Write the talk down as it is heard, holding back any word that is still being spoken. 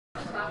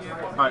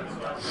Alright.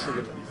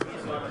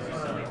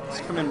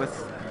 Let's come in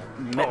with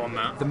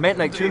the Meta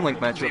Knight Toon Link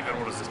matchup.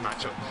 What is this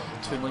matchup?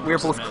 Toon Link We are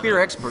versus both Meta clear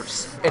Knight.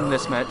 experts in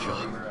this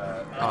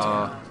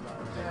matchup.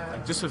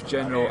 Just with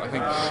general,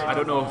 I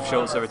don't know if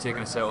Schilt's ever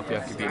taken a set off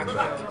Yackabean,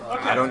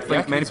 but I don't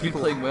think many Yackabean's been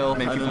people playing well.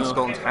 Many people in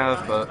Scotland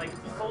have, but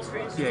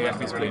Yeah,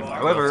 Yackabean's playing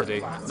However- well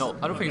today. No,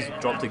 I don't think he's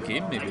dropped a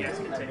game maybe.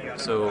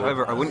 So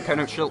however, I wouldn't count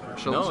out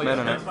Schilt's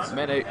Meta Knight.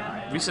 Meta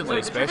Knight, recently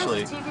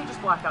especially. TV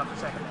just blacked out for a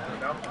second.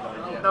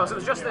 No, so it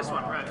was just this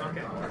one, right?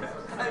 Okay.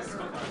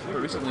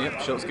 But recently, yep,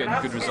 Schilt's getting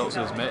good results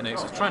with his Meta Knight,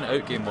 so he's trying to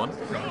out game one.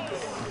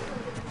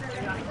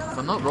 If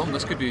I'm not wrong,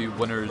 this could be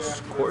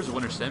winners quarters or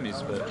winners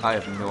semis, but I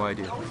have no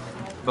idea.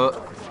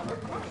 But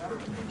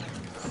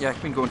yeah,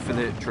 I've been going for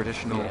the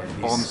traditional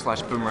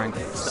bomb/boomerang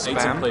item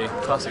spam. play,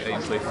 classic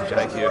item play from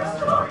Jack here.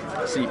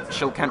 See,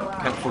 Schilt can't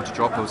afford to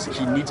drop those.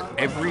 He needs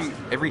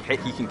every hit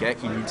he can get.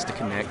 He needs to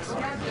connect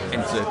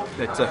into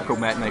the typical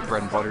Meta Knight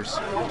bread and butters.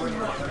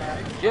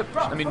 Yep,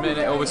 I mean Meta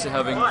Knight obviously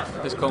having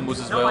his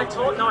combos as well. I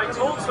told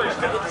Switch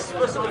to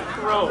explicitly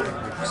throw.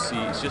 See,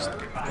 it's just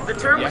The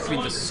term was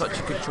Yackabean does such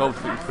a good job of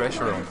putting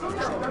pressure on.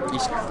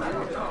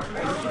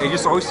 He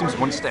just always seems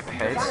one step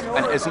ahead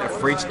and isn't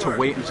afraid to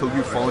wait until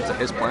you fall into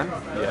his plan.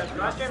 Yeah,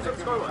 Last James, what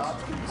the score was?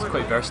 it's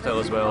quite versatile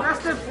as well.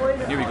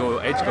 And here we go,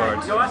 edge guard.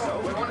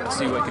 Let's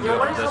see what he can do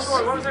What with is their this.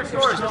 score? What was their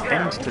score?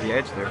 Pinned to the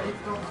edge there.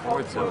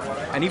 Forward tilt.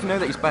 And even now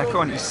that he's back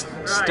on, he's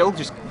still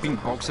just being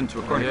boxed into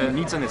a corner. Yeah. He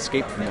needs an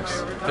escape from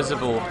this.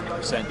 Visible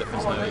percent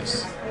difference now.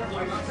 It's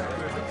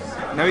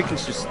Now he can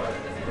just...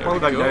 There Well, we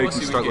now go. he Let's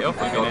can see start what we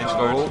looking get for off. Maybe an edge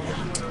goals.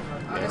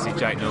 guard. Yeah, see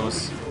Jack knows.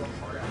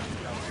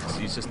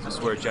 See, it's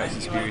just where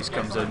Jackson's Furies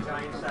comes in.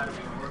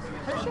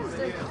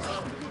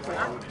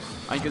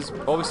 I think it's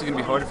obviously going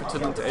to be harder for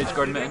Toon to edge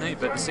guard Meta Knight,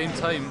 but at the same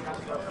time,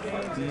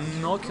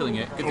 not killing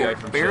it. Good guy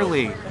from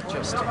Barely,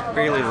 just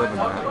barely living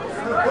that.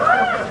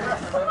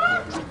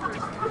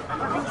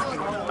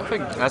 I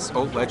think That's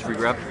old ledge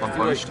regrab, I feel like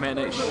unpunished. Meta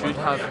Knight should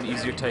have an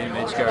easier time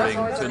edge guarding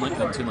Toon Link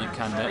than Toon Link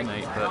can Meta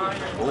Knight, but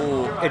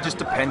oh, It just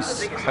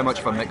depends how much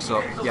of a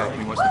mix-up he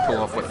wants to pull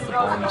off with the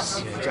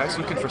bombs. Jack's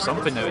looking for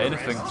something now,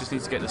 anything, just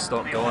needs to get the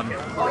stock going.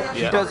 Yeah,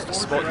 He does.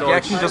 spot He dodge.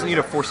 actually doesn't need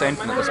to force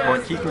anything at this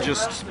point. He can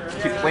just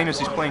keep playing as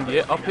he's playing.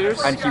 Yeah, up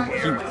airs. And he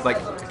like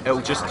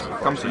it'll just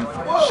come to him.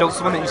 Schilt's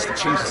the one that needs to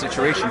change the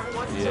situation.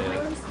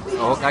 Yeah.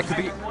 Oh, that could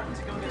be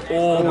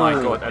Oh my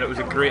god, and it was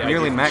a great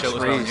Nearly idea max from Schilt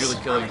as well, raise. nearly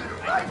killing.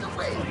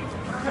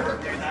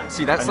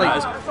 See, that's And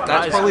like that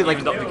that's is probably like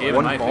evened up the game in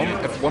one my bomb.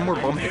 opinion. If one more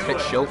bomb had hit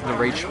Schilt, the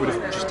rage would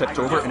have just tipped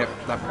over, and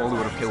that probably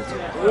would have killed.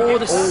 Oh,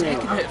 the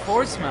second hit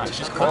forward smash,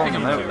 just clipping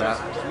him out out. that.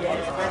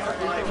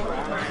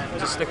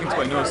 Just sticking to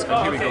my nose,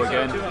 and here we go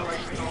again.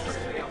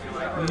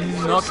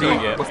 Not See,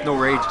 killing it. with no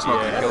rage, it's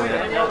not Yeah. going to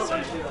kill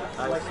yet.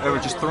 They were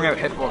just throwing out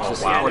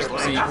hitboxes. Wow. Of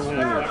course, See,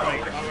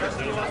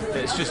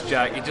 it's just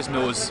Jack. He just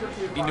knows.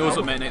 He knows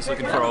what Meta Knight's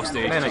looking for off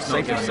stage. Man, Just it's not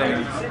like you're giving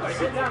saying him.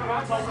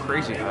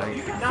 crazy high.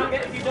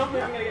 If you don't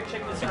move, I'm gonna get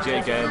checked this And Jay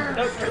again.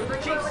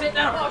 Sit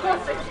down.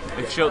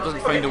 If Schilt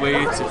doesn't find a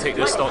way to take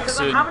this stock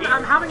soon,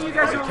 I'm having you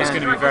guys. it's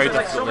going to be very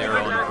difficult later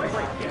on.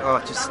 Oh,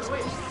 just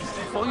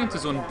Falling into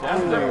his own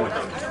bomb there.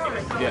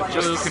 Yeah,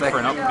 just looking for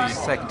an upbeat.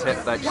 second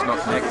tip that just not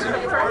connecting.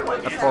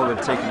 That probably would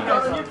have taken it.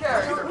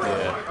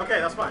 Yeah. Okay,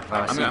 that's fine.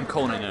 I'm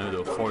calling it now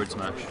though. Forward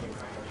smash.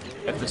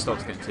 If the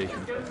stock's getting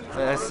taken.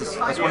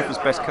 That's one of his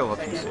best kill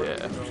options.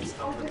 Yeah.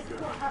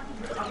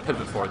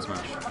 Pivot forward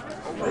smash.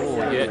 Oh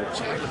yeah,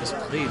 Jack with his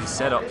play, these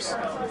setups.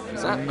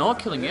 Is that Not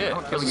killing it.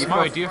 Not It was killing a it.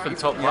 smart idea for the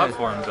top Yeah,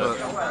 platform, but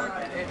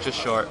just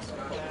short.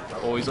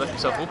 Oh, he's left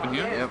himself open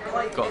here. Yep.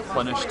 Got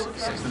punished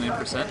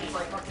 69%.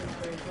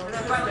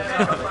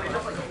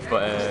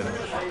 But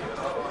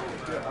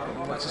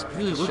just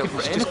really looking for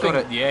He's anything. just got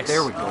it. Yes.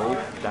 There we go.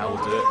 That will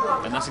do it.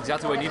 And that's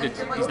exactly what I needed.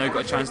 He's now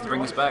got a chance to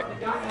bring this back.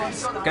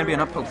 It's gonna be an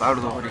uphill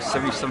battle though. Already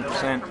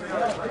 77%.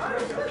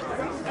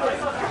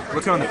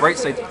 Looking on the bright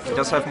side, he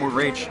does have more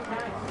rage.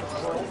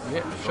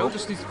 Yeah, Schilt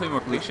just needs to play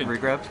more patient.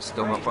 Regrab,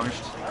 still not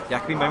punished.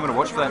 Yackabean might want to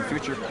watch for that in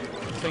future.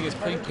 The thing is,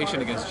 playing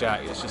patient against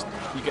Jack, it's just,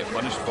 you get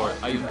punished for it.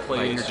 Item play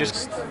Like, is you're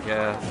just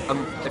yeah.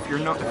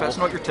 If that's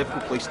not your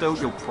typical playstyle,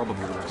 you'll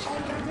probably lose.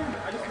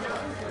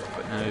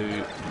 But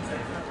now,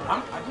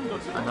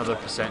 another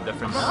percent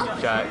difference.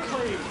 Jack,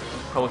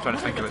 probably trying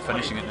to think about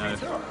finishing it now.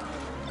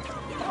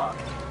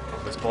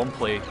 This bomb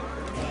play.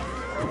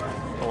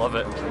 I love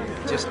it.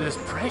 Just this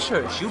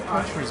pressure, shield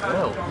pressure as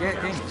well. Yeah,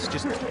 again, it's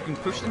just being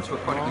pushed into a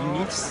corner. He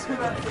needs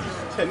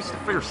to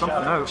figure something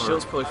out.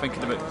 Schilt's probably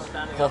thinking about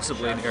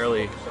possibly an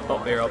early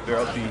up air, up B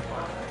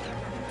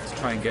to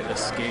try and get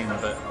this game,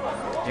 but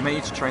He might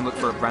need to try and look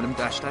for a random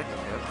dash attack.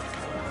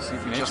 see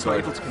if he Just not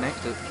able to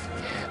connect it.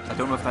 I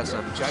don't know if that's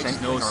a Jack just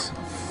percent knows. or-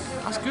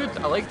 That's good.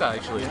 I like that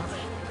actually.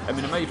 I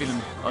mean, it might have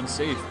been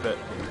unsafe, but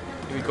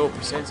here we go.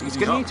 Percent's He's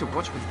easy gonna up. need to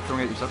watch when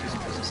throwing out these uppies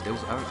because he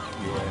steals out.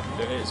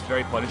 Yeah, it's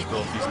very punishable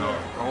if he's not.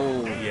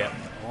 Oh, Yeah,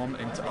 bomb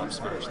into up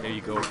smash. There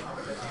you go.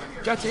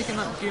 Jack taking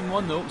that game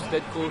one though. It's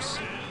dead close.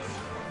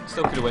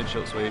 Still could have went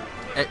Schilt's way.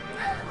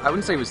 I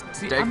wouldn't say it was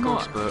See, dead I'm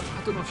close, not, but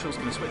I don't know if Schilt's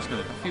going to switch now.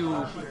 I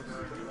feel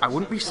I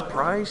wouldn't be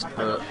surprised,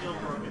 but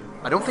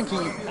I don't think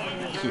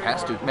he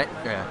has to.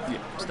 Yeah,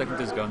 sticking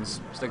to his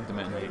guns, sticking to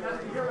Meta Knight.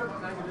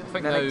 I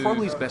think Now, now,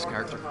 probably his best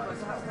character.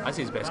 I'd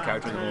say his best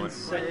character at the moment.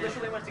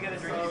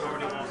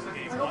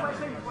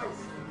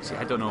 See,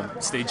 I don't know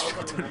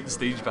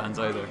stage bans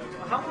either.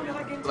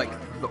 Like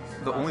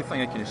the only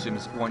thing I can assume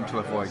is one to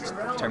avoid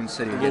Town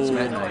City against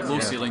Meta Knight. Low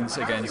ceilings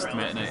against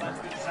Meta Knight.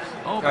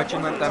 Oh,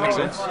 Actually, that makes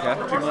sense. Yeah.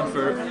 Dreamland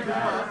for,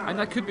 and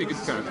that could be a good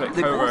counter pick.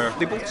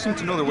 They both seem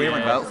to know their way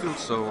around Battlefield,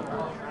 so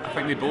I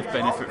think they both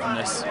benefit from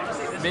this.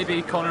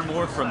 Maybe Connor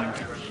more from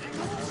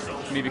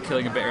maybe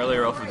killing a bit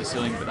earlier off of the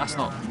ceiling, but that's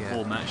not the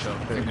whole matchup.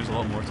 I think there's a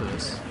lot more to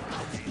this.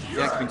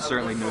 Yackabean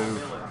certainly knew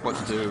what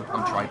to do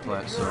on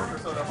triplet, so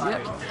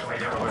yeah.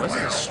 Well, this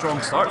is a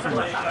strong start from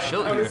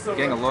Schilt here.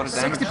 Getting a lot of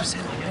damage.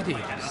 60%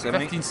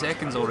 already. 15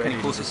 seconds already.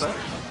 Close to that.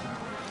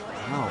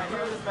 Wow.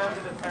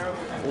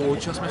 Oh,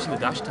 just missing the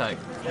dash attack.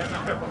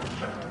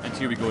 And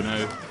here we go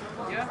now.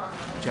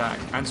 Jack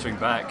answering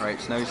back. Right,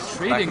 so now he's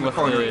trading with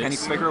corner. the... Can he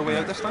figure a way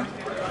out this time?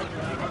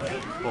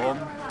 Bomb.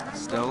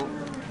 Still.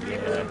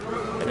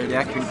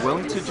 Yeah, can be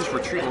willing to just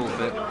retreat a little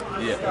bit.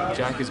 Yeah,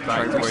 Jack is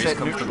back to where he's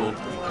comfortable.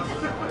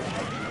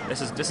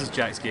 This is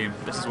Jack's game.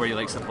 This is where he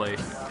likes to play.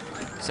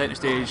 Center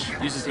stage,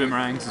 uses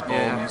boomerangs as bombs.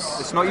 Yeah.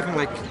 It's not even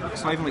like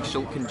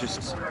Schilt can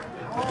just,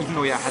 even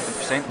though he had the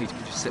percent lead, he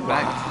can just sit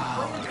back.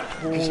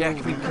 Because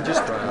Yackabean can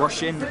just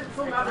rush in.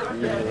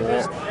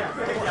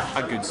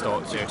 A good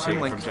stock there too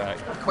Like, from Jack.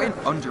 quite an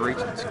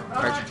underrated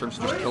character in terms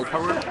of just kill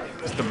power.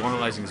 It's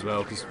demoralising as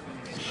well because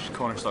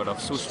Connor started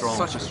off so strong.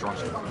 Such a strong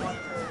start.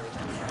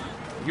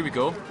 Here we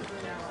go.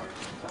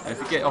 And if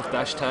we get off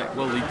dash attack,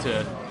 will lead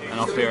to an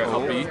up air,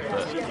 up B.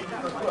 But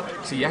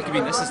see,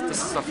 Yackabean, this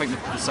is I think the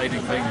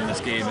deciding thing in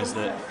this game is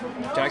that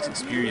Jack's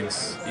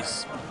experience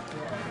is.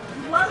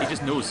 He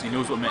just knows. He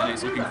knows what Meta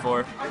Knight's looking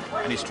for,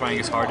 and he's trying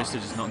his hardest to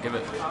just not give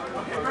it.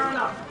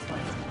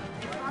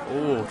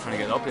 Oh, trying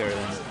to get up there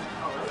then.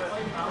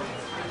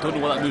 Don't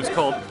know what that move's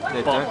called,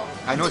 but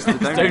I know it's the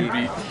down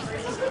B.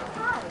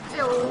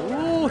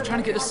 Oh, trying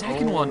to get the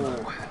second one.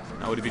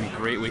 That would have been a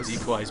great way to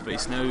equalise, but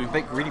it's now... A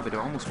bit greedy, but it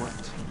almost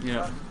worked.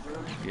 Yeah.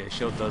 Yeah,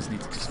 Schilt does need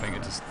to just think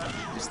it just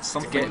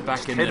to get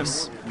back in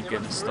this and get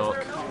in the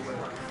stock.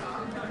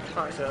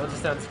 Alright, so I'll just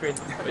stay on the screen.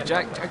 But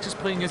Jack just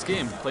playing his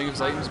game, playing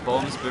his items,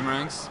 bombs,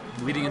 boomerangs,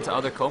 leading into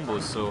other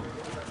combos, so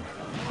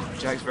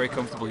Jack's very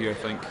comfortable here, I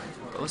think.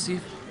 But let's see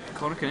if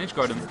Connor can edge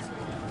guard him.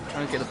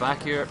 Trying to get the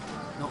back here,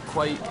 not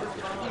quite.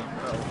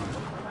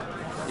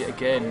 Yet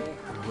again,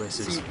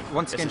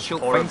 once again, Schilt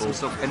finds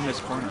himself in this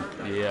corner.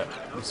 Yeah,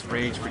 this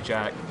rage for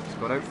Jack. He's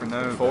got out for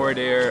now. Forward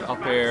air,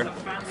 up air.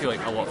 I feel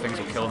like a lot of things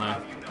will kill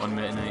now on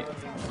Meta Knight.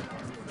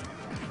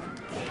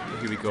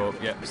 Here we go.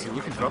 Yeah, see,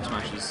 looking for up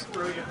smashes.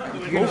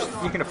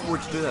 You can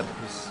afford to do that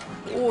because...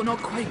 Oh, not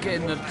quite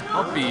getting the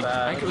up B.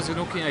 I think it was an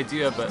okay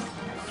idea, but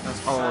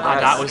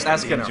that was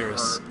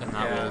dangerous, gonna and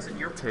that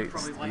will take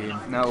the game.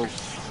 Now,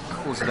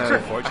 close it out.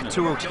 Unfortunate.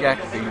 2-0 to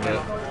Yackabean,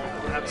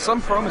 but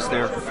some promise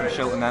there from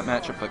Schilt in that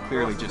matchup, but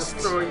clearly just...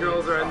 Throwing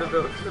girls around the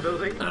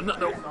building.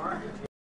 No.